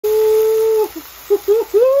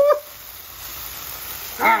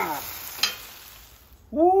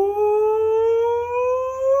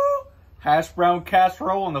Hashbrown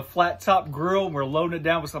Casserole on the flat top grill. We're loading it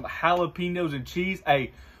down with some jalapenos and cheese.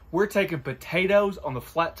 Hey, we're taking potatoes on the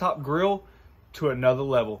flat top grill to another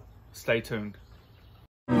level. Stay tuned.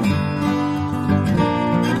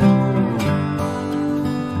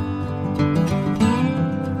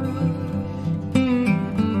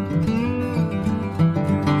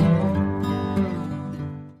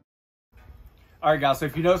 All right, guys, so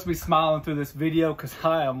if you notice me smiling through this video, because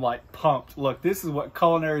I am like pumped. Look, this is what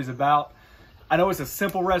culinary is about. I know it's a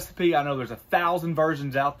simple recipe. I know there's 1,000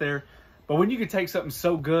 versions out there, but when you can take something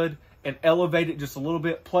so good and elevate it just a little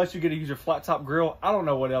bit, plus you get to use your flat top grill, I don't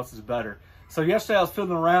know what else is better. So yesterday I was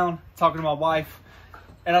fiddling around talking to my wife,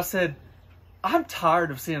 and I said, I'm tired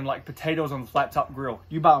of seeing like potatoes on the flat top grill.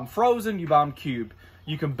 You buy them frozen, you buy them cubed.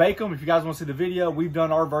 You can bake them. If you guys want to see the video, we've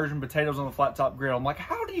done our version of potatoes on the flat top grill. I'm like,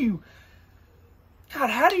 how do you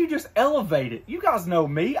just elevate it? You guys know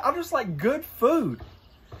me. I just like good food.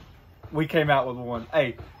 We came out with one.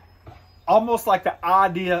 Hey, almost like the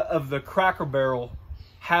idea of the Cracker Barrel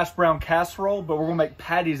Hashbrown Casserole, but we're going to make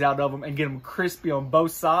patties out of them and get them crispy on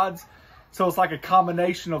both sides. So it's like a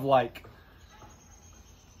combination of like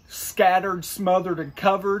scattered, smothered, and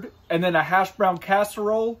covered, and then a Hashbrown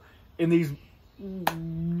Casserole in these.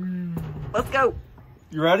 Let's go.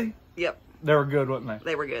 You ready? Yep. They were good, weren't they?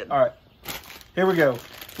 They were good. All right. Here we go.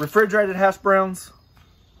 Refrigerated hash browns.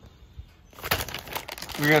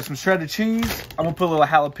 We got some shredded cheese. I'm gonna put a little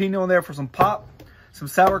jalapeno in there for some pop. Some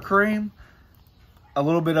sour cream. A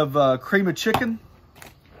little bit of cream of chicken.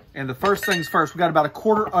 And the first things first, we got about a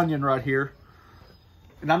quarter onion right here.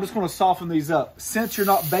 And I'm just gonna soften these up. Since you're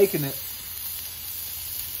not baking it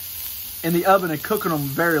in the oven and cooking them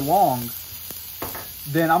very long,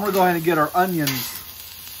 then I'm gonna go ahead and get our onions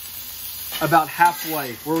about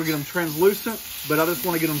halfway, where we get them translucent, but I just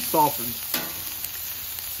want to get them softened.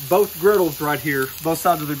 Both griddles right here, both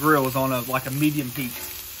sides of the grill is on like a medium heat.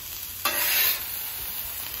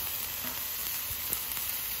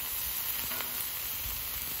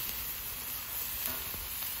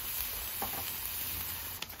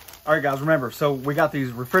 All right, guys, remember, so we got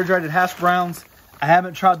these refrigerated hash browns. I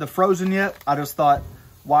haven't tried the frozen yet. I just thought,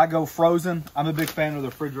 why go frozen? I'm a big fan of the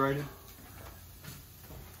refrigerated.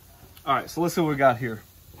 All right, so let's see what we got here.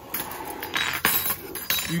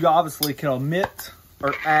 You obviously can omit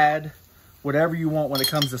or add whatever you want when it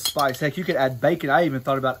comes to spice. Heck, you could add bacon. I even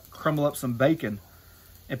thought about crumble up some bacon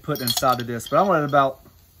and put inside of this. But I'm gonna add about,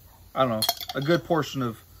 I don't know, a good portion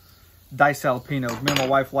of diced jalapenos. Me and my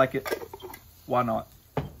wife like it. Why not?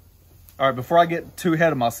 All right, before I get too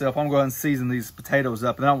ahead of myself, I'm gonna go ahead and season these potatoes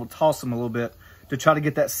up, and then I'm gonna toss them a little bit to try to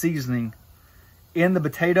get that seasoning in the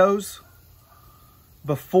potatoes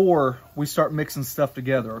before we start mixing stuff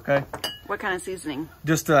together, okay? What kind of seasoning?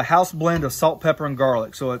 Just a house blend of salt, pepper, and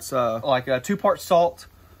garlic. So it's like 2 parts salt,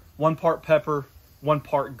 1 part pepper, 1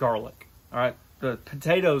 part garlic, all right? The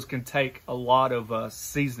potatoes can take a lot of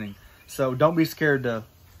seasoning, so don't be scared to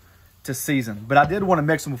season. But I did want to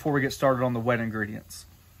mix them before we get started on the wet ingredients.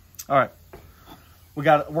 All right, we're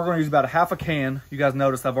going to use about a half a can. You guys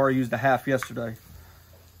noticed I've already used a half yesterday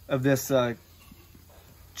of this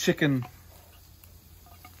chicken...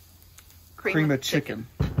 Cream of chicken.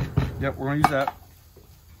 Yep, we're going to use that.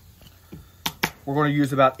 We're going to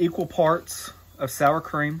use about equal parts of sour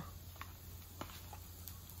cream.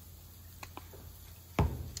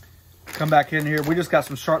 Come back in here. We just got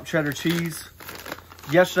some sharp cheddar cheese.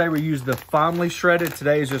 Yesterday we used the finely shredded.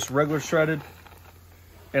 Today is just regular shredded.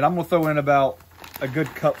 And I'm going to throw in about a good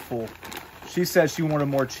cupful. She said she wanted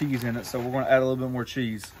more cheese in it, so we're going to add a little bit more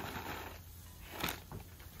cheese.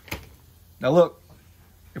 Now look.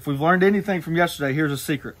 If we've learned anything from yesterday, here's a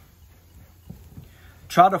secret.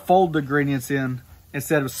 Try to fold the ingredients in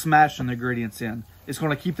instead of smashing the ingredients in. It's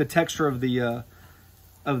going to keep the texture of the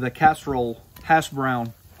casserole hash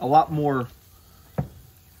brown a lot more,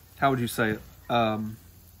 how would you say it,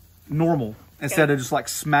 normal, instead of just like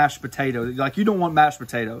smashed potatoes. Like, you don't want mashed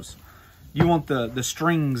potatoes. You want the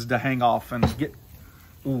strings to hang off and get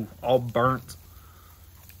all burnt.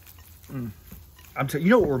 You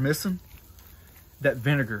know what we're missing? That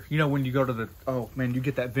vinegar. You know when you go to the, oh man, you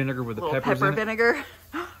get that vinegar with the peppers in it. Pepper vinegar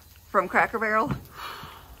from Cracker Barrel.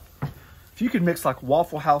 If you could mix like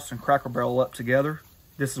Waffle House and Cracker Barrel up together,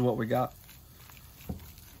 this is what we got.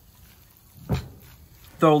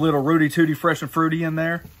 Throw a little Rudy Tooty Fresh and Fruity in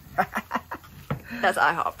there. That's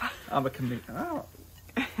IHOP. I'm a comedian. Oh.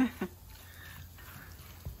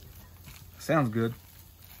 Sounds good.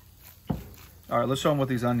 All right, let's show them what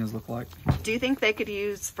these onions look like. Do you think they could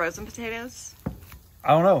use frozen potatoes?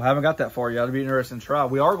 I don't know. I haven't got that far yet. I'd be interested to try.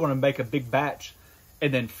 We are going to make a big batch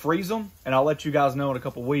and then freeze them. And I'll let you guys know in a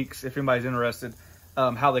couple weeks if anybody's interested.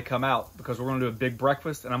 how they come out, because we're gonna do a big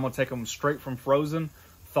breakfast and I'm gonna take them straight from frozen,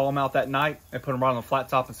 thaw them out that night, and put them right on the flat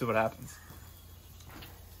top and see what happens.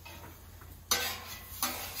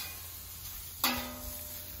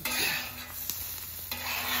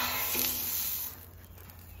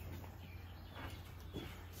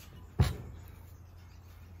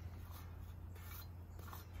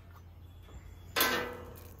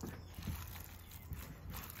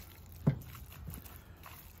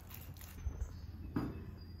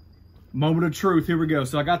 Moment of truth, here we go.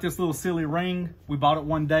 So I got this little silly ring. We bought it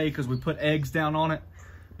one day because we put eggs down on it,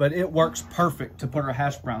 but it works perfect to put our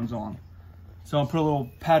hash browns on. So I'll put a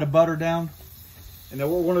little pat of butter down. And then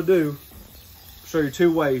what we're gonna do, show you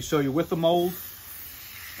two ways. Show you with the mold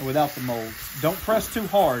and without the mold. Don't press too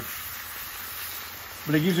hard,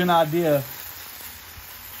 but it gives you an idea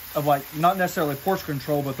of, like, not necessarily portion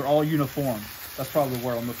control, but they're all uniform. That's probably the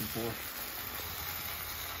word I'm looking for.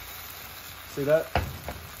 See that?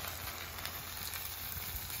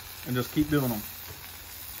 And just keep doing them.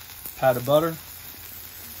 Pat of butter.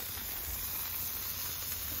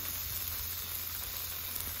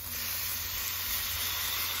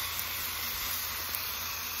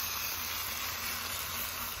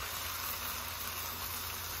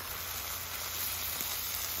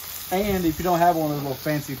 And if you don't have one of those little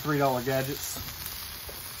fancy $3 gadgets,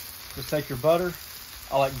 just take your butter.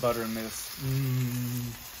 I like butter in this.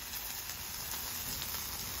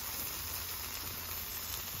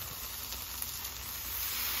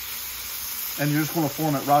 And you're just going to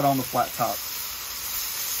form it right on the flat top.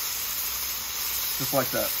 Just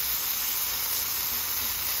like that.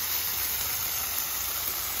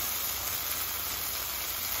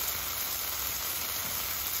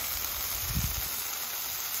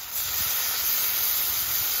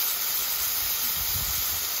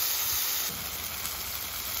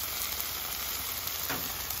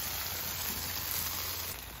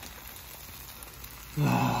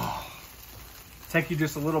 Take you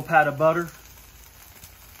just a little pat of butter.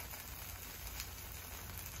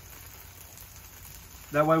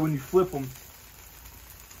 That way when you flip them,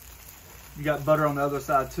 you got butter on the other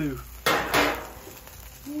side too.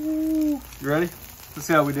 Ooh. You ready? Let's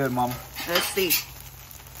see how we did, Mama. Let's see.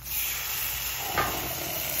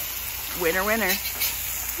 Winner, winner.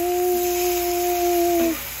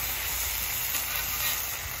 Ooh.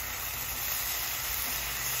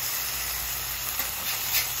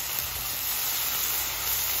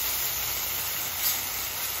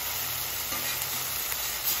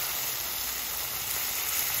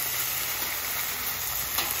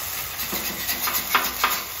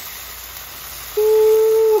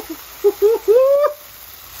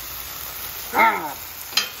 Ah.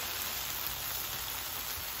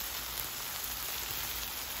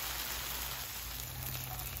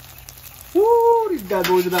 Woo, these bad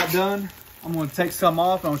boys are about done. I'm going to take some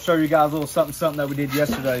off and I'm going to show you guys a little something that we did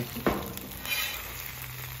yesterday.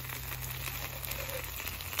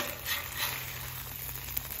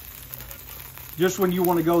 Just when you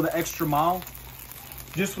want to go the extra mile,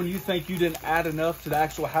 just when you think you didn't add enough to the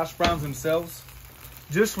actual hash browns themselves,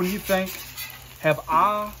 just when you think, have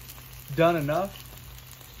I done enough?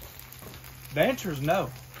 The answer is no,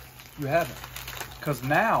 you haven't. Because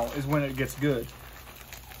now is when it gets good.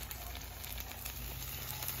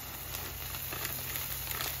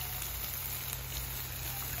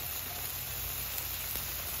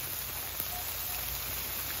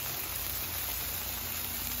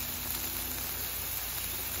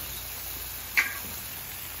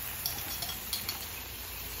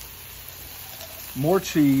 More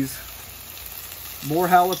cheese, more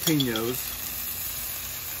jalapenos.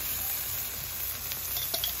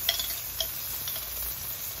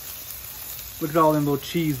 Look at all them little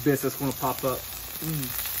cheese bits that's gonna pop up.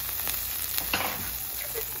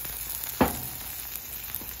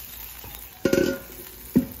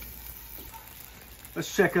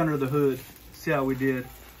 Let's check under the hood, see how we did.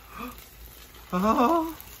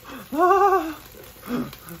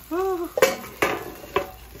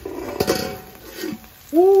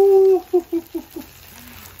 Woo!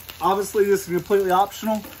 Obviously, this is completely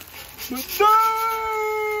optional. But dang!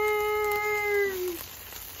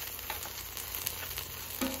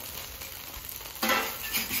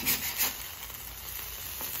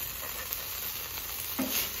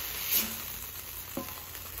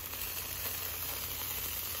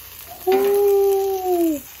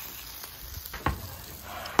 Woo!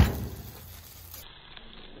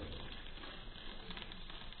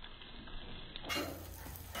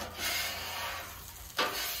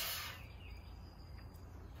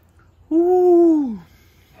 Ooh.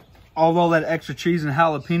 Although that extra cheese and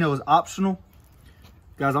jalapeno is optional,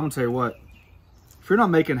 guys, I'm gonna tell you what, If you're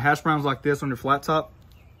not making hash browns like this on your flat top,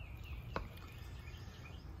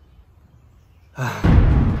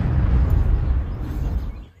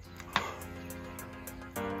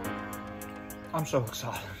 I'm so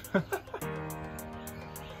excited.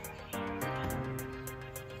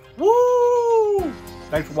 Woo!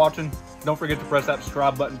 Thanks for watching. Don't forget to press that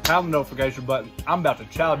subscribe button, pound the notification button. I'm about to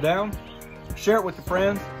chow down. Share it with your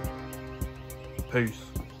friends. Peace.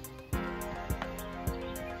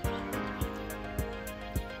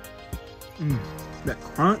 That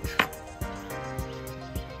crunch.